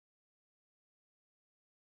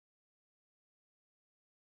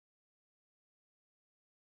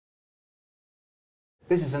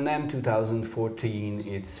This is a NEM 2014.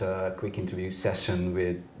 It's a quick interview session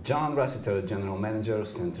with John Rossiter, General Manager,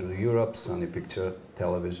 Central Europe, Sony Picture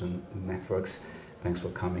Television Networks. Thanks for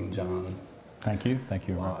coming, John. Thank you. Thank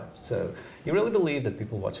you. Wow. So, you really believe that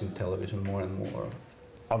people watching television more and more?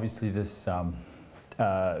 Obviously, this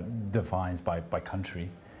defines by country,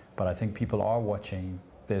 but I think people are watching.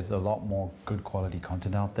 There's a lot more good quality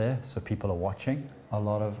content out there, so people are watching a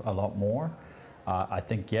lot more. I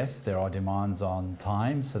think, yes, there are demands on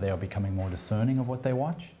time, so they are becoming more discerning of what they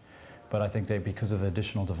watch. But I think because of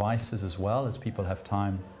additional devices as well, as people have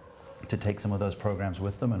time to take some of those programs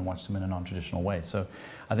with them and watch them in a non-traditional way. So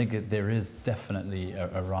I think there is definitely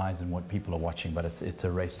a rise in what people are watching, but it's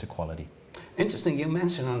a race to quality. Interesting, you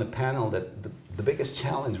mentioned on the panel that the biggest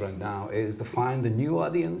challenge right now is to find the new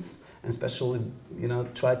audience, and especially,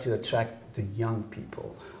 try to attract the young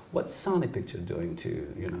people. What's Sony Picture doing to,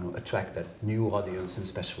 attract that new audience, and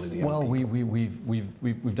especially the young people? Well,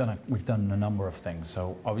 we've done a number of things.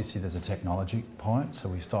 So obviously there's a technology part. So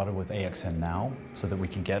we started with AXN Now, so that we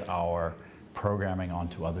can get our programming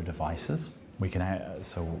onto other devices. We can,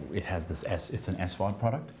 so it has this it's an SVOD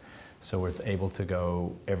product, so it's able to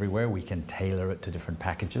go everywhere. We can tailor it to different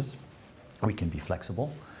packages. We can be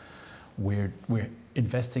flexible. We're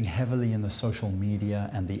investing heavily in the social media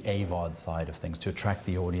and the AVOD side of things to attract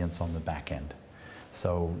the audience on the back end.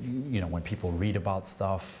 So, when people read about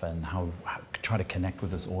stuff and how try to connect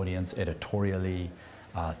with this audience editorially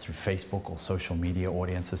through Facebook or social media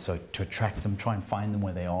audiences, so to attract them, try and find them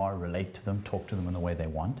where they are, relate to them, talk to them in the way they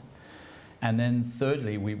want. And then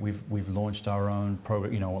thirdly, we've launched our own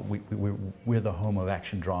program. We're the home of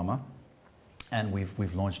action drama, and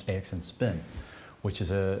we've launched AXN Spin, which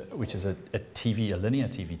is a linear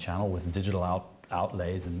TV channel with digital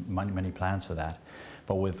outlays and many plans for that.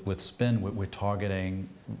 But with Spin, we're targeting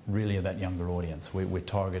really that younger audience. We're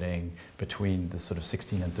targeting between the sort of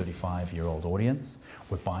 16 and 35-year-old audience.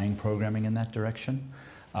 We're buying programming in that direction,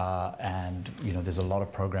 and there's a lot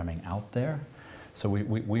of programming out there. So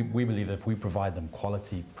we believe that if we provide them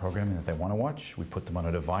quality programming that they want to watch, we put them on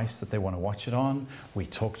a device that they want to watch it on, we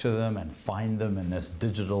talk to them and find them in this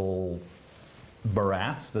digital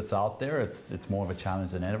morass that's out there. It's more of a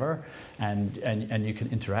challenge than ever, and you can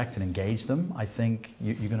interact and engage them. I think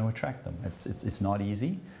you're going to attract them. It's not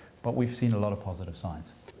easy, but we've seen a lot of positive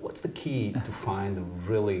signs. What's the key to find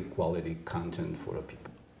really quality content for the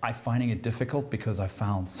people? I'm finding it difficult because I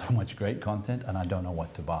found so much great content and I don't know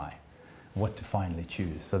what to buy, what to finally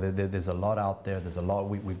choose. So there's a lot out there. There's a lot.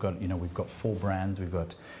 We've got 4 brands. We've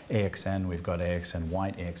got AXN, we've got AXN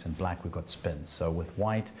White, AXN Black, we've got Spin. So with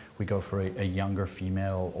White, we go for a younger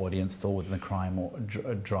female audience, still within the crime or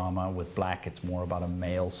drama. With Black, it's more about a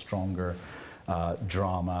male, stronger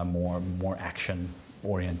drama, more action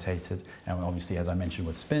orientated. And obviously, as I mentioned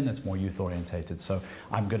with Spin, it's more youth orientated. So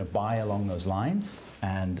I'm going to buy along those lines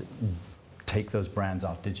and take those brands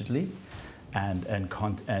out digitally, and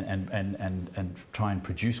try and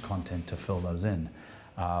produce content to fill those in.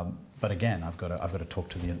 But again, I've got to talk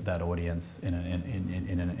to that audience in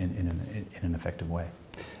an effective way.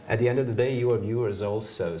 At the end of the day, you are viewers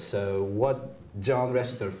also. So what John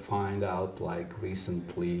Rossiter find out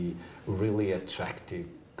recently really attractive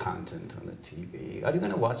content on the TV? Are you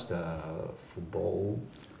going to watch the football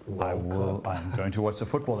World Cup? I'm going to watch the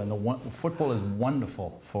football, and football is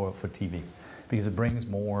wonderful for TV, because it brings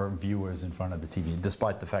more viewers in front of the TV,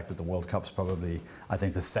 despite the fact that the World Cup's probably, I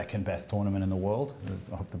think, the second best tournament in the world.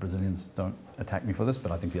 I hope the Brazilians don't attack me for this,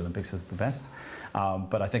 but I think the Olympics is the best.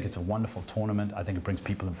 But I think it's a wonderful tournament. I think it brings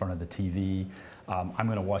people in front of the TV. I'm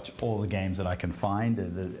going to watch all the games that I can find,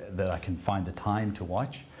 that I can find the time to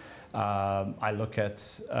watch. I look at,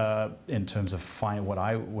 in terms of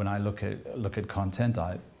when I look at content,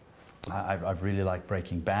 I've really liked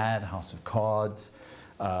Breaking Bad, House of Cards.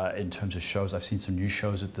 In terms of shows, I've seen some new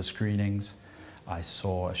shows at the screenings. I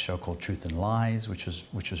saw a show called Truth and Lies, which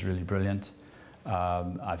was really brilliant.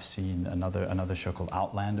 I've seen another show called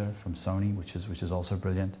Outlander from Sony, which is also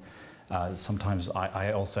brilliant. Sometimes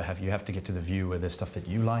you have to get to the view where there's stuff that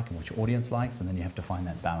you like and which your audience likes, and then you have to find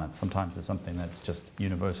that balance. Sometimes there's something that's just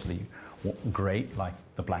universally great, like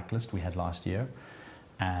The Blacklist we had last year,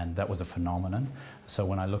 and that was a phenomenon. So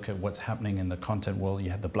when I look at what's happening in the content world,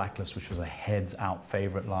 you have The Blacklist, which was a heads-out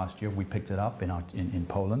favorite last year. We picked it up in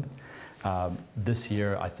Poland. This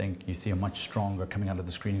year, I think you see a much stronger, coming out of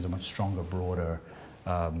the screenings, a much stronger, broader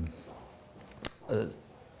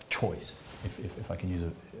choice, if I can use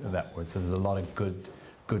that word. So there's a lot of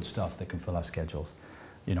good stuff that can fill our schedules.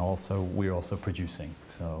 We're also producing,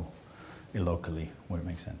 so locally, where it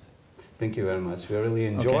makes sense. Thank you very much. We really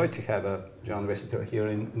enjoyed to have John Rossiter here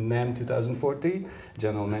in NEM 2014,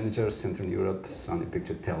 General Manager, Central Europe, Sony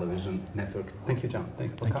Picture Television Network. Thank you, John.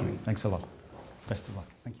 Thank you for coming. Thanks a lot. Best of luck.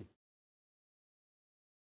 Thank you.